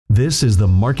This is the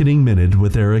Marketing Minute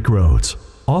with Eric Rhoads,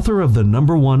 author of the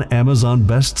 #1 Amazon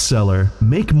bestseller,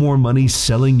 Make More Money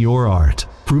Selling Your Art,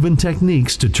 Proven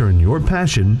Techniques to Turn Your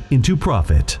Passion into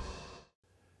Profit.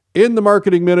 In the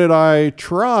Marketing Minute, I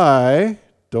try,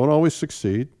 don't always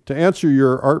succeed, to answer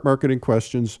your art marketing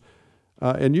questions.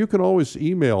 And you can always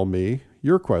email me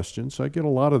your questions. I get a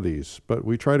lot of these, but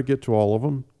we try to get to all of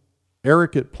them.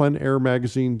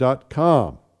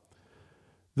 Eric@plenairmagazine.com.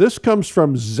 This comes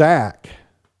from Zach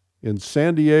in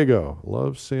San Diego.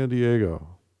 Love San Diego.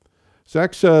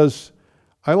 Zach says,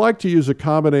 I like to use a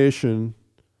combination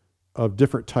of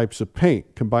different types of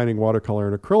paint, combining watercolor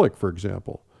and acrylic, for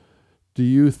example. Do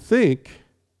you think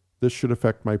this should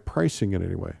affect my pricing in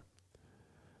any way?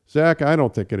 Zach, I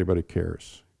don't think anybody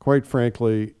cares. Quite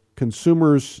frankly,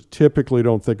 consumers typically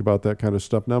don't think about that kind of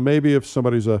stuff. Now, maybe if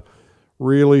somebody's a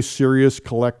really serious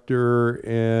collector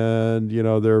and,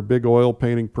 they're a big oil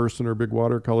painting person or a big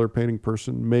watercolor painting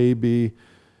person, maybe,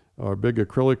 or a big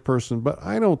acrylic person. But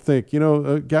I don't think,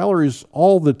 galleries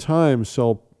all the time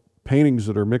sell paintings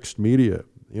that are mixed media.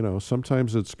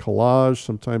 Sometimes it's collage,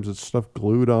 sometimes it's stuff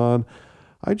glued on.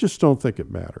 I just don't think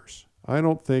it matters. I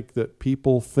don't think that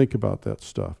people think about that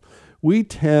stuff. We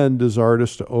tend as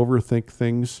artists to overthink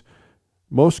things.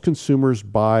 Most consumers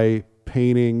buy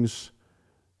paintings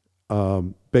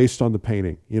based on the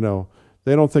painting.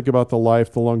 They don't think about the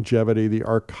life, the longevity, the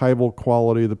archival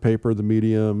quality of the paper, the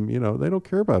medium. They don't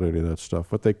care about any of that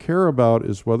stuff. What they care about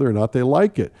is whether or not they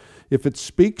like it. If it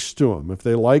speaks to them, if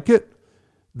they like it,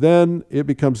 then it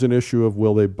becomes an issue of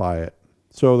will they buy it.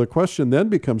 So the question then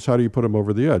becomes, how do you put them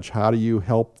over the edge? How do you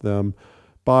help them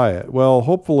buy it? Well,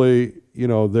 hopefully,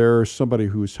 there's somebody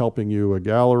who's helping you, a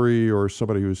gallery or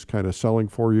somebody who's kind of selling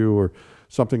for you or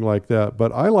something like that.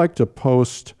 But I like to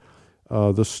post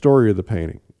the story of the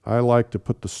painting. I like to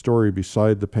put the story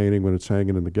beside the painting when it's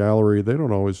hanging in the gallery. They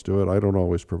don't always do it. I don't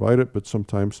always provide it, but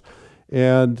sometimes.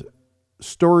 And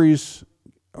stories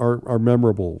are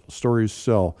memorable. Stories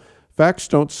sell. Facts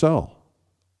don't sell.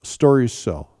 Stories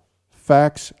sell.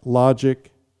 Facts,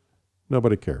 logic,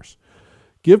 nobody cares.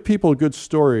 Give people a good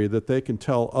story that they can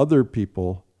tell other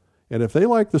people. And if they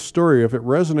like the story, if it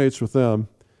resonates with them,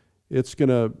 it's going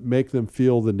to make them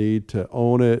feel the need to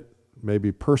own it,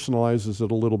 maybe personalizes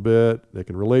it a little bit. They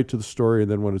can relate to the story.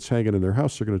 And then when it's hanging in their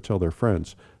house, they're going to tell their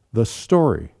friends. The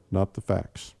story, not the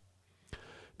facts.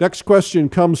 Next question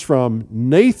comes from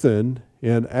Nathan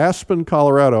in Aspen,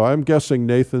 Colorado. I'm guessing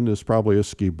Nathan is probably a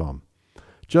ski bum.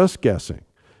 Just guessing.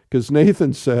 Because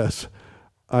Nathan says,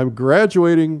 I'm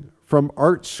graduating from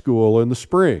art school in the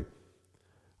spring.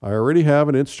 I already have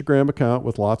an Instagram account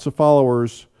with lots of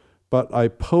followers, but I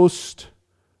post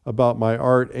about my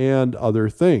art and other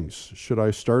things. Should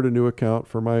I start a new account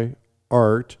for my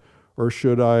art, or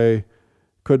could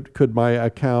my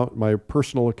account, my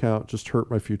personal account, just hurt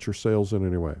my future sales in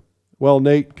any way? Well,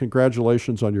 Nate,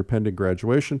 congratulations on your pending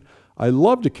graduation. I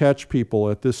love to catch people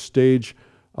at this stage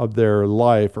of their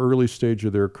life, early stage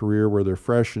of their career, where they're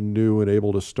fresh and new and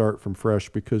able to start from fresh,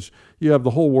 because you have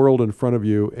the whole world in front of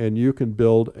you and you can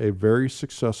build a very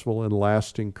successful and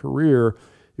lasting career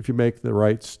if you make the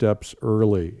right steps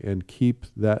early and keep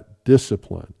that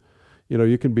discipline.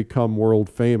 You can become world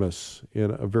famous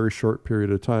in a very short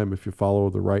period of time if you follow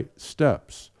the right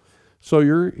steps. So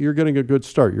you're getting a good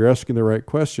start. You're asking the right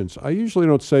questions. I usually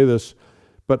don't say this,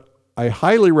 but I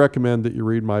highly recommend that you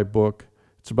read my book.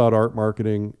 It's about art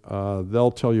marketing.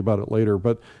 They'll tell you about it later.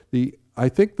 But I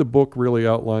think the book really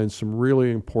outlines some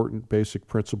really important basic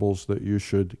principles that you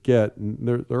should get.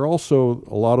 And there are also,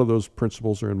 a lot of those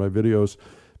principles are in my videos.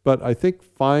 But I think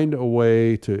find a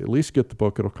way to at least get the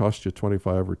book. It'll cost you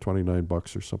 $25 or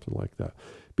 $29 or something like that.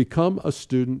 Become a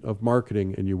student of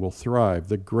marketing and you will thrive.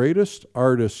 The greatest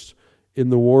artists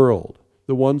in the world,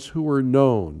 the ones who were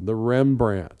known, the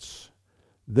Rembrandts,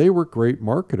 they were great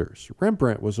marketers.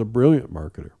 Rembrandt was a brilliant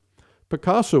marketer.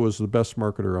 Picasso was the best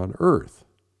marketer on earth.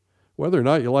 Whether or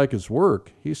not you like his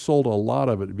work, he sold a lot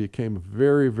of it and became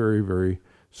very, very, very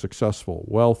successful,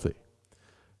 wealthy.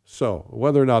 So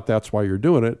whether or not that's why you're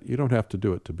doing it, you don't have to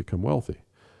do it to become wealthy.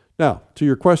 Now, to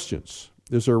your questions,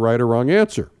 is there a right or wrong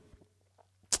answer?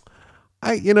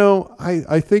 I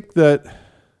think that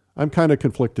I'm kind of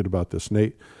conflicted about this,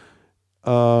 Nate.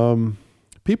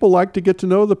 People like to get to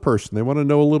know the person. They want to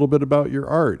know a little bit about your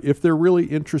art if they're really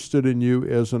interested in you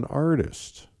as an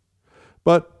artist.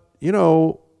 But, in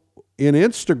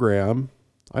Instagram,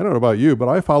 I don't know about you, but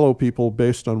I follow people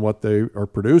based on what they are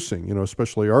producing,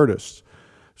 especially artists.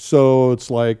 So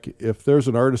it's like, if there's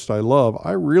an artist I love,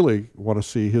 I really want to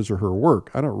see his or her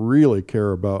work. I don't really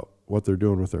care about what they're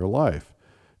doing with their life.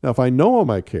 Now, if I know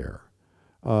them, I care.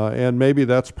 And maybe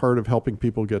that's part of helping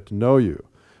people get to know you.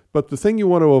 But the thing you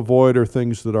want to avoid are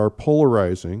things that are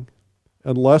polarizing,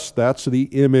 unless that's the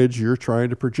image you're trying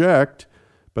to project,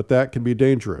 but that can be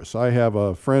dangerous. I have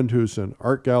a friend who's an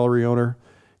art gallery owner,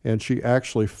 and she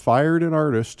actually fired an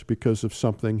artist because of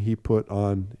something he put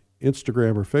on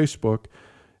Instagram or Facebook,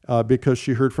 because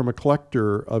she heard from a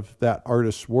collector of that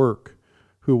artist's work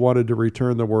who wanted to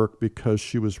return the work because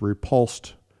she was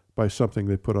repulsed by something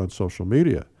they put on social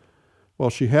media. Well,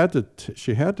 she had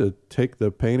to take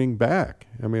the painting back.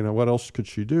 I mean, what else could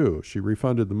she do? She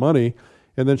refunded the money,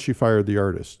 and then she fired the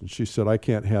artist. And she said, "I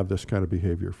can't have this kind of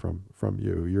behavior from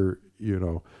you.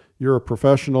 You're a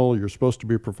professional. You're supposed to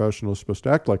be a professional. You're supposed to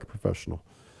act like a professional."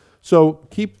 So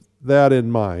keep that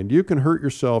in mind. You can hurt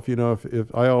yourself.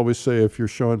 If I always say, if you're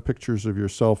showing pictures of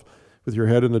yourself with your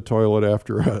head in the toilet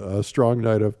after a strong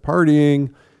night of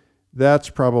partying, that's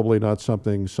probably not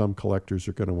something some collectors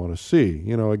are going to want to see.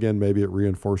 Again, maybe it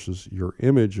reinforces your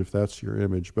image if that's your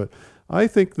image. But I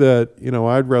think that,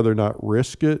 I'd rather not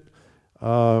risk it.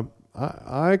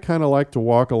 I kind of like to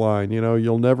walk a line.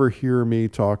 You'll never hear me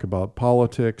talk about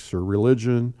politics or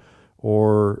religion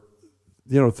or,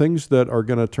 things that are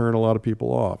going to turn a lot of people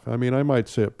off. I mean, I might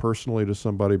say it personally to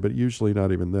somebody, but usually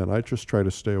not even then. I just try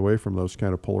to stay away from those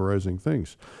kind of polarizing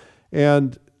things.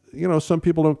 And some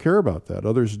people don't care about that.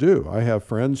 Others do. I have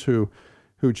friends who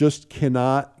just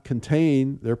cannot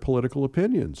contain their political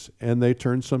opinions, and they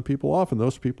turn some people off, and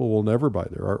those people will never buy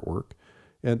their artwork.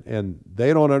 And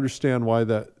they don't understand why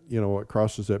that, it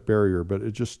crosses that barrier, but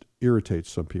it just irritates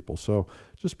some people. So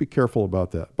just be careful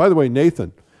about that. By the way,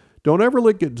 Nathan, don't ever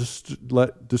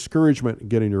let discouragement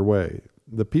get in your way.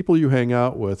 The people you hang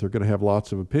out with are going to have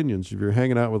lots of opinions. If you're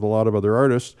hanging out with a lot of other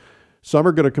artists, some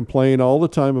are going to complain all the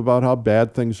time about how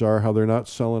bad things are, how they're not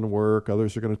selling work.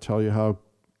 Others are going to tell you how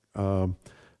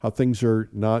things are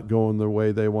not going the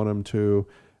way they want them to.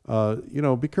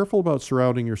 Be careful about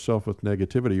surrounding yourself with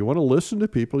negativity. You want to listen to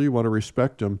people, you want to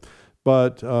respect them,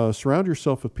 but surround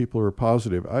yourself with people who are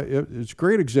positive. It's a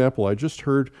great example. I just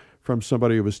heard from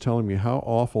somebody who was telling me how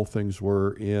awful things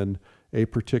were in a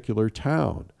particular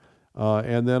town.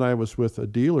 And then I was with a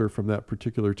dealer from that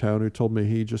particular town who told me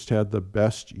he just had the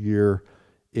best year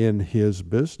in his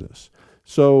business.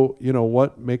 So,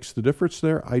 what makes the difference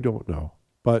there? I don't know.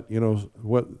 But,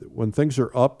 when things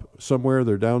are up somewhere,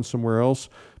 they're down somewhere else.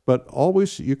 But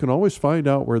you can always find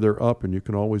out where they're up, and you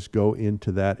can always go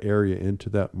into that area, into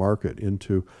that market,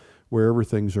 into wherever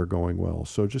things are going well.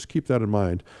 So just keep that in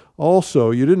mind.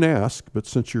 Also, you didn't ask, but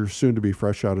since you're soon to be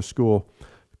fresh out of school,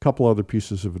 a couple other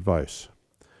pieces of advice.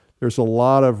 There's a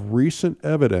lot of recent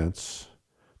evidence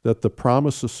that the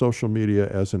promise of social media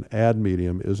as an ad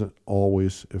medium isn't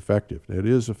always effective. It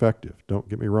is effective, don't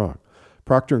get me wrong.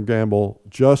 Procter & Gamble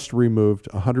just removed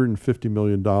 $150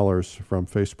 million from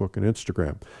Facebook and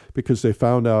Instagram because they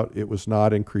found out it was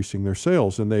not increasing their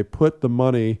sales. And they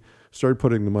started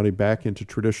putting the money back into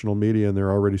traditional media, and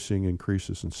they're already seeing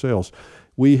increases in sales.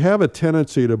 We have a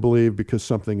tendency to believe because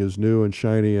something is new and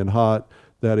shiny and hot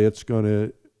that it's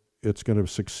going to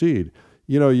succeed.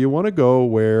 You want to go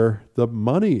where the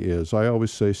money is. I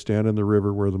always say stand in the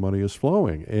river where the money is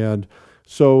flowing. And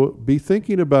so be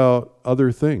thinking about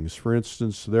other things. For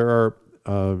instance, there are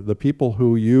the people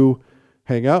who you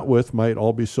hang out with might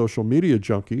all be social media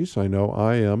junkies. I know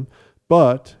I am.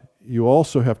 But you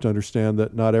also have to understand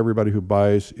that not everybody who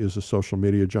buys is a social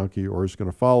media junkie or is going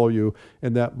to follow you,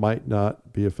 and that might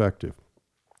not be effective.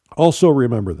 Also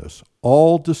remember this.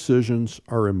 All decisions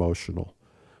are emotional.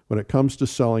 When it comes to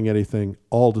selling anything,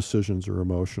 all decisions are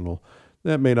emotional.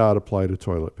 That may not apply to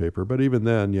toilet paper, but even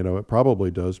then, it probably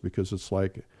does, because it's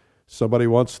like somebody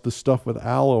wants the stuff with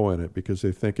aloe in it because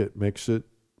they think it makes it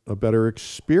a better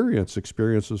experience.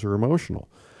 Experiences are emotional.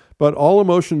 But all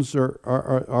emotions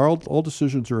all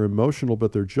decisions are emotional,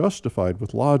 but they're justified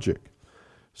with logic.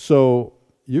 So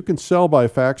you can sell by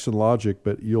facts and logic,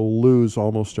 but you'll lose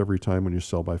almost every time when you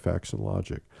sell by facts and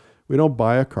logic. We don't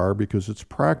buy a car because it's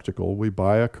practical. We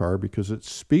buy a car because it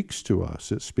speaks to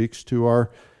us. It speaks to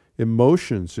our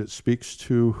emotions. It speaks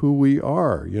to who we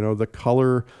are. The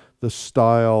color, the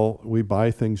style. We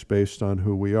buy things based on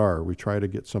who we are. We try to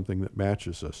get something that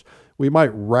matches us. We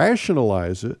might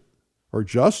rationalize it or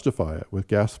justify it with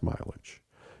gas mileage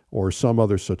or some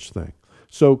other such thing.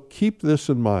 So keep this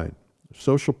in mind.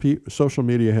 Social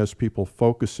media has people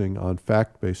focusing on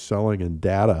fact-based selling and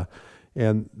data,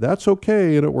 and that's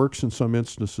okay, and it works in some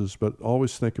instances, but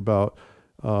always think about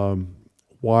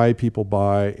why people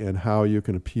buy and how you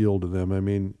can appeal to them. I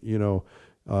mean,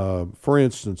 for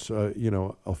instance,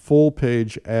 a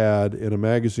full-page ad in a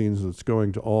magazine that's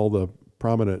going to all the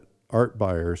prominent art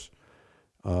buyers,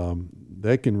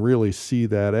 they can really see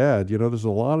that ad. There's a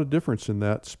lot of difference in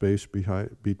that space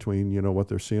between, what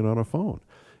they're seeing on a phone.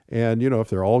 And, if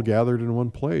they're all gathered in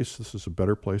one place, this is a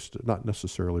better place to, not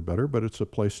necessarily better, but it's a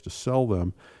place to sell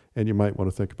them. And you might want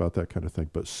to think about that kind of thing.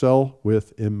 But sell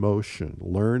with emotion.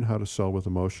 Learn how to sell with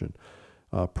emotion.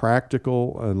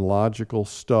 Practical and logical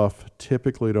stuff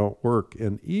typically don't work.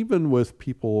 And even with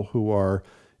people who are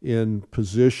in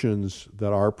positions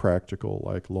that are practical,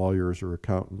 like lawyers or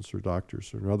accountants or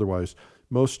doctors or otherwise,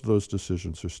 most of those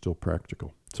decisions are still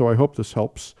practical. So I hope this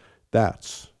helps.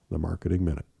 That's the Marketing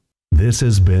Minute. This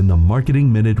has been the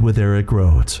Marketing Minute with Eric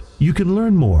Rhoads. You can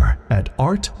learn more at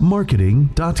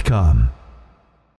artmarketing.com.